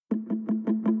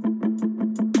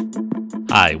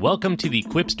Hi, welcome to the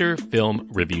Quipster Film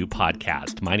Review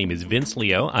Podcast. My name is Vince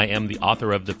Leo. I am the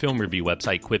author of the film review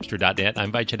website, Quipster.net. I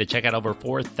invite you to check out over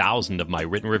 4,000 of my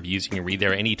written reviews. You can read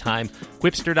there anytime.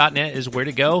 Quipster.net is where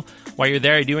to go. While you're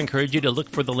there, I do encourage you to look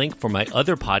for the link for my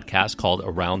other podcast called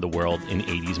Around the World in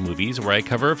 80s Movies, where I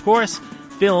cover, of course,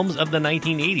 films of the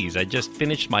 1980s. I just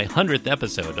finished my 100th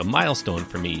episode, a milestone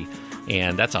for me.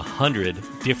 And that's 100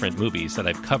 different movies that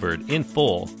I've covered in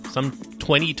full. Some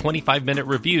 20, 25-minute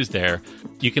reviews there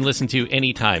you can listen to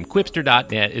anytime.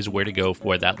 Quipster.net is where to go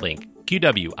for that link.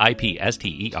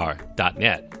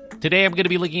 QWIPSTER.net. Today I'm going to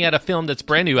be looking at a film that's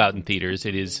brand new out in theaters.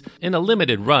 It is in a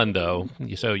limited run, though,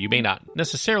 so you may not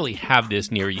necessarily have this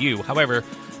near you. However,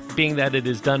 being that it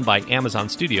is done by Amazon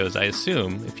Studios, I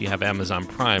assume if you have Amazon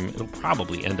Prime, it'll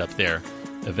probably end up there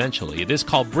eventually. It is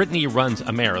called Brittany Runs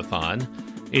a Marathon.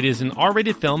 It is an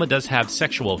R-rated film. It does have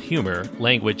sexual humor,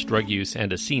 language, drug use,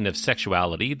 and a scene of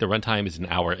sexuality. The runtime is 1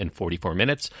 hour and 44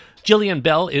 minutes. Jillian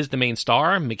Bell is the main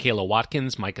star. Michaela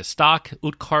Watkins, Micah Stock,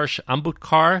 Utkarsh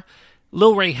Ambudkar,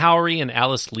 Lil Ray Howery, and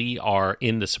Alice Lee are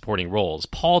in the supporting roles.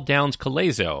 Downs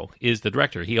Colaizzo is the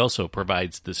director. He also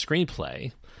provides the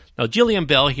screenplay. Now, Jillian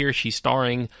Bell here, she's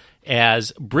starring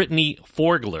as Brittany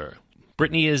Forgler.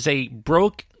 Brittany is a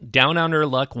broke,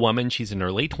 down-on-her-luck woman. She's in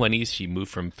her late 20s. She moved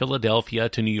from Philadelphia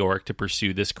to New York to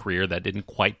pursue this career that didn't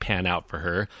quite pan out for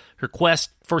her. Her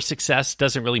quest for success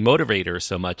doesn't really motivate her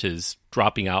so much as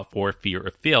dropping out for fear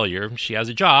of failure. She has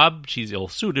a job she's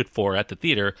ill-suited for at the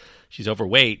theater. She's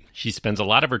overweight. She spends a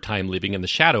lot of her time living in the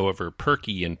shadow of her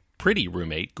perky and pretty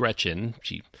roommate, Gretchen.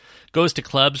 She goes to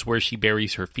clubs where she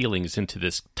buries her feelings into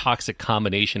this toxic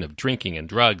combination of drinking and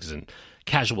drugs and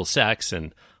casual sex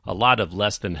and a lot of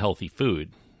less than healthy food.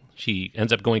 She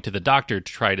ends up going to the doctor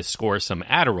to try to score some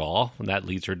Adderall, and that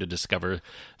leads her to discover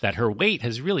that her weight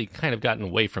has really kind of gotten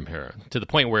away from her, to the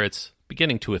point where it's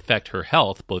beginning to affect her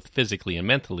health, both physically and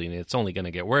mentally, and it's only going to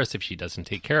get worse if she doesn't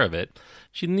take care of it.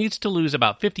 She needs to lose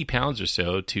about 50 pounds or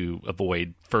so to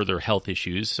avoid further health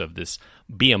issues of this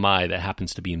BMI that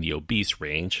happens to be in the obese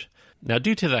range. Now,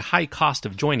 due to the high cost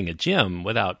of joining a gym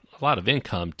without a lot of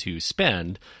income to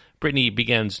spend, Brittany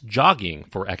begins jogging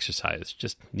for exercise.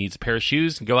 Just needs a pair of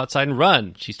shoes and go outside and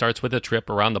run. She starts with a trip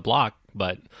around the block,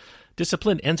 but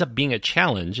discipline ends up being a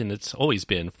challenge, and it's always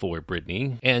been for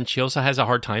Brittany. And she also has a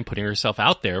hard time putting herself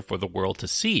out there for the world to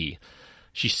see.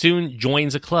 She soon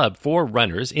joins a club for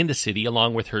runners in the city,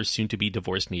 along with her soon-to-be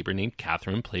divorced neighbor named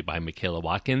Catherine, played by Michaela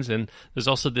Watkins. And there's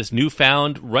also this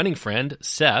newfound running friend,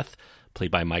 Seth, played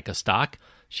by Micah Stock.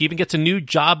 She even gets a new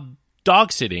job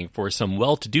dog-sitting for some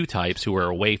well-to-do types who are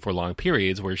away for long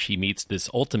periods, where she meets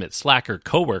this ultimate slacker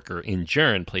coworker in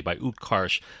Jern, played by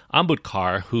Utkarsh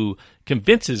Ambudkar, who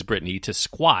convinces Brittany to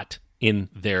squat in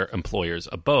their employer's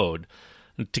abode.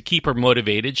 To keep her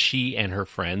motivated, she and her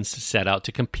friends set out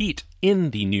to compete in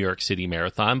the New York City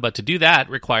Marathon, but to do that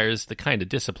requires the kind of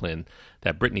discipline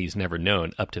that Brittany's never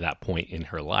known up to that point in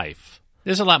her life.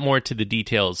 There's a lot more to the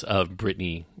details of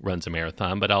Brittany Runs a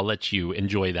Marathon, but I'll let you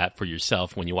enjoy that for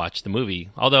yourself when you watch the movie.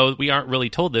 Although we aren't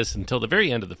really told this until the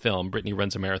very end of the film, Brittany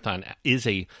Runs a Marathon is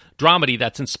a dramedy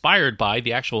that's inspired by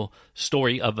the actual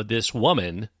story of this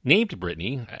woman named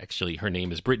Brittany. Actually, her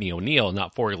name is Brittany O'Neill,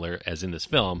 not Forgler, as in this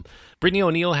film. Brittany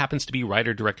O'Neill happens to be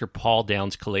writer-director Paul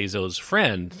Downs Colaizzo's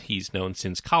friend. He's known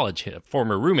since college, a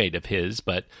former roommate of his,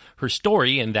 but her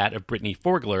story and that of Brittany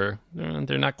Forgler,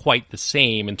 they're not quite the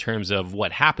same in terms of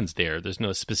what happens there. There's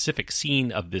no specific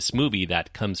scene of this movie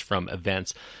that comes from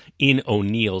events in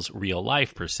O'Neill's real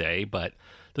life, per se, but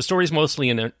the story is mostly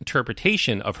an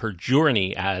interpretation of her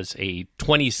journey as a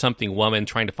 20-something woman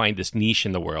trying to find this niche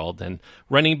in the world, and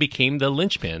running became the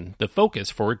linchpin, the focus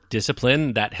for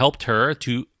discipline that helped her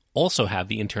to also have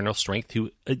the internal strength to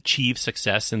achieve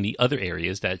success in the other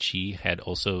areas that she had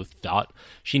also thought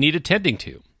she needed tending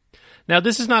to. Now,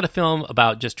 this is not a film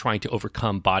about just trying to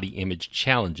overcome body image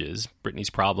challenges.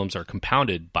 Brittany's problems are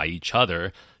compounded by each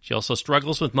other. She also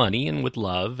struggles with money and with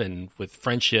love and with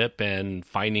friendship and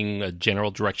finding a general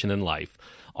direction in life.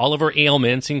 All of her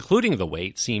ailments, including the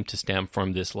weight, seem to stem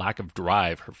from this lack of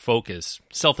drive, her focus,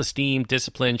 self-esteem,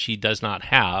 discipline she does not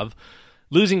have.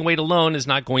 Losing weight alone is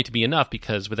not going to be enough,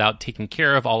 because without taking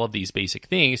care of all of these basic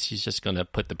things, she's just going to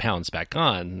put the pounds back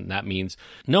on. And that means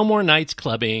no more nights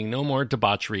clubbing, no more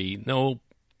debauchery, no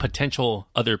potential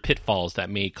other pitfalls that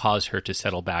may cause her to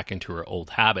settle back into her old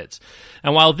habits.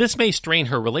 And while this may strain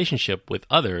her relationship with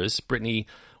others, Brittany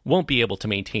won't be able to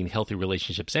maintain healthy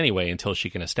relationships anyway until she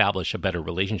can establish a better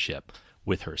relationship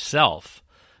with herself.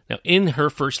 Now, in her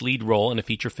first lead role in a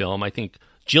feature film, I think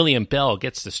Jillian Bell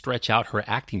gets to stretch out her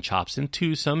acting chops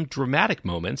into some dramatic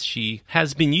moments. She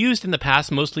has been used in the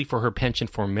past mostly for her penchant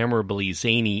for memorably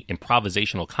zany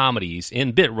improvisational comedies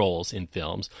in bit roles in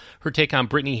films. Her take on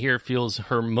Brittany here feels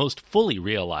her most fully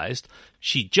realized.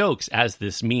 She jokes as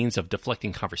this means of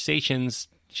deflecting conversations.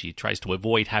 She tries to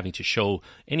avoid having to show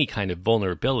any kind of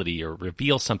vulnerability or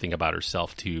reveal something about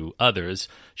herself to others.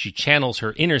 She channels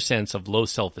her inner sense of low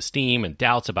self-esteem and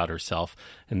doubts about herself,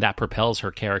 and that propels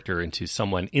her character into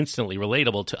someone instantly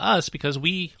relatable to us because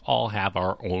we all have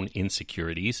our own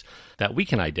insecurities that we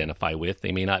can identify with.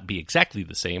 They may not be exactly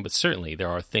the same, but certainly there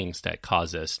are things that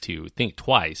cause us to think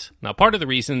twice. Now, part of the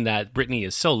reason that Brittany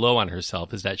is so low on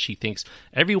herself is that she thinks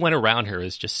everyone around her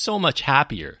is just so much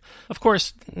happier. Of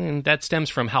course, that stems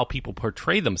from how people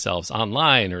portray themselves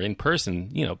online or in person.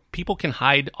 You know, people can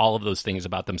hide all of those things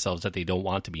about themselves that they don't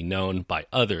want to be known by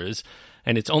others.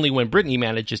 And it's only when Brittany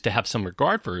manages to have some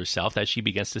regard for herself that she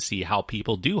begins to see how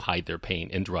people do hide their pain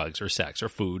in drugs or sex or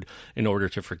food in order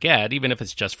to forget, even if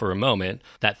it's just for a moment,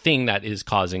 that thing that is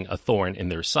causing a thorn in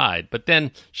their side. But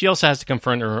then she also has to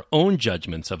confront her own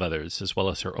judgments of others, as well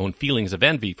as her own feelings of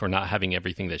envy for not having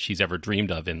everything that she's ever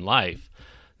dreamed of in life.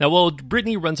 Now, while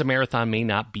Brittany Runs a Marathon may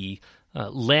not be a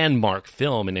landmark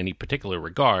film in any particular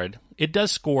regard, it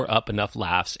does score up enough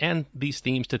laughs and these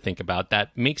themes to think about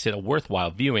that makes it a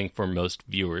worthwhile viewing for most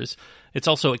viewers. It's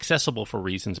also accessible for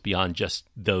reasons beyond just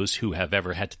those who have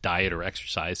ever had to diet or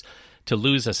exercise to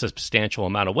lose a substantial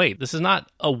amount of weight. This is not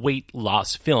a weight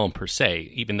loss film per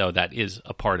se, even though that is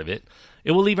a part of it.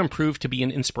 It will even prove to be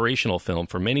an inspirational film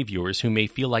for many viewers who may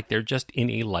feel like they're just in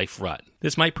a life rut.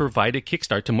 This might provide a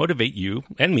kickstart to motivate you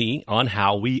and me on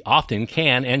how we often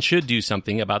can and should do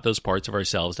something about those parts of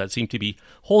ourselves that seem to be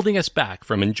holding us back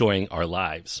from enjoying our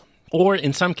lives. Or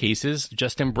in some cases,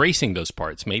 just embracing those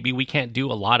parts. Maybe we can't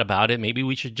do a lot about it. Maybe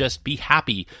we should just be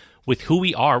happy with who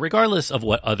we are, regardless of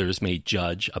what others may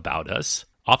judge about us.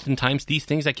 Oftentimes, these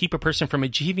things that keep a person from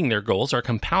achieving their goals are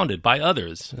compounded by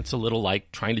others. It's a little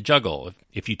like trying to juggle.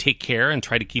 If you take care and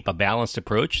try to keep a balanced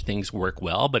approach, things work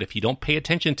well. But if you don't pay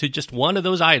attention to just one of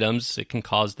those items, it can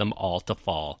cause them all to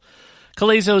fall.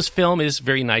 Colaizzo's film is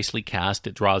very nicely cast.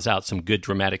 It draws out some good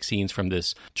dramatic scenes from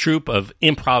this troupe of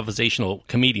improvisational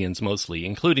comedians mostly,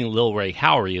 including Lil Ray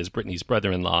Howery as Brittany's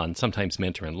brother-in-law and sometimes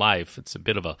mentor in life. It's a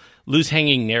bit of a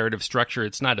loose-hanging narrative structure.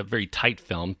 It's not a very tight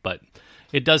film, but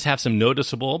it does have some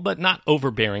noticeable but not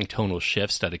overbearing tonal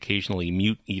shifts that occasionally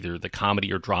mute either the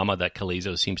comedy or drama that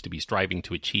Colaizzo seems to be striving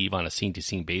to achieve on a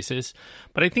scene-to-scene basis.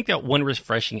 But I think that one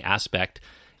refreshing aspect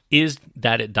is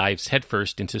that it dives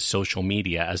headfirst into social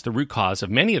media as the root cause of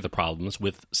many of the problems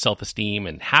with self-esteem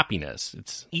and happiness.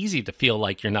 It's easy to feel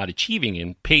like you're not achieving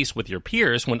in pace with your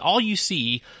peers when all you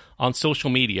see on social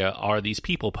media are these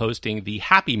people posting the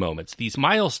happy moments, these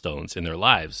milestones in their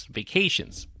lives,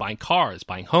 vacations, buying cars,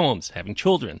 buying homes, having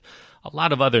children, a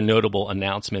lot of other notable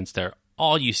announcements that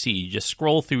all you see. You just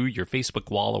scroll through your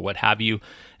Facebook wall or what have you,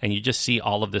 and you just see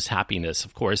all of this happiness.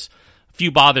 Of course, few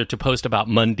bother to post about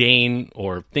mundane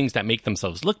or things that make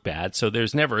themselves look bad, so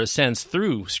there's never a sense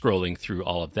through scrolling through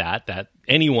all of that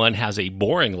anyone has a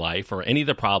boring life or any of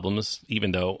the problems,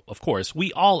 even though, of course,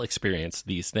 we all experience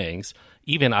these things,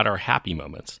 even at our happy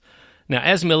moments. Now,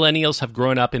 as millennials have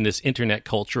grown up in this internet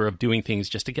culture of doing things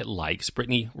just to get likes,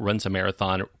 Brittany Runs a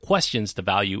Marathon questions the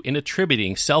value in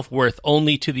attributing self-worth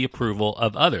only to the approval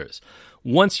of others.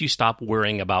 Once you stop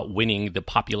worrying about winning the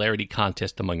popularity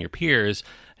contest among your peers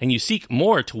and you seek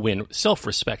more to win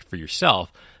self-respect for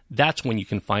yourself, that's when you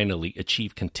can finally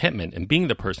achieve contentment in being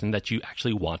the person that you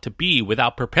actually want to be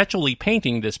without perpetually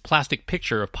painting this plastic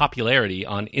picture of popularity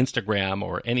on Instagram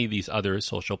or any of these other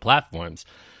social platforms.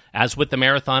 As with the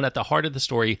marathon at the heart of the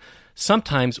story,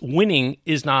 sometimes winning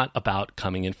is not about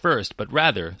coming in first, but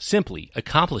rather simply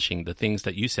accomplishing the things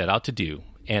that you set out to do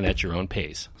and at your own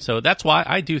pace. So that's why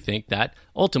I do think that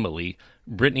ultimately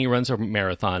Brittany Runs a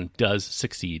Marathon does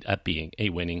succeed at being a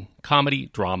winning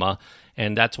comedy drama,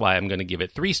 and that's why I'm going to give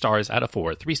it 3 stars out of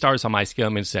 4. 3 stars on my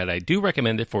scale means that I do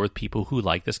recommend it for people who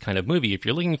like this kind of movie. If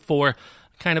you're looking for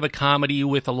kind of a comedy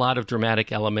with a lot of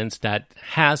dramatic elements that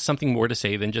has something more to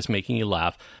say than just making you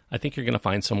laugh, I think you're going to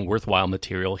find some worthwhile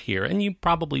material here, and you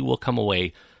probably will come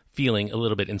away feeling a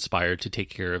little bit inspired to take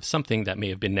care of something that may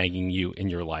have been nagging you in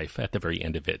your life at the very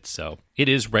end of it. So it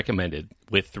is recommended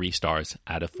with 3 stars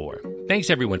out of 4. Thanks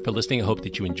everyone for listening. I hope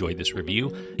that you enjoyed this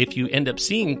review. If you end up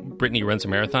seeing Brittany Runs a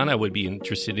Marathon, I would be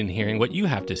interested in hearing what you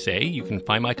have to say. You can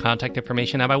find my contact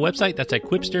information at my website. That's at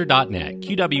quipster.net,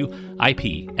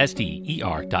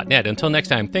 QWIPSTER.net. Until next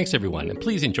time, thanks everyone, and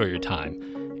please enjoy your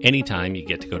time anytime you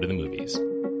get to go to the movies.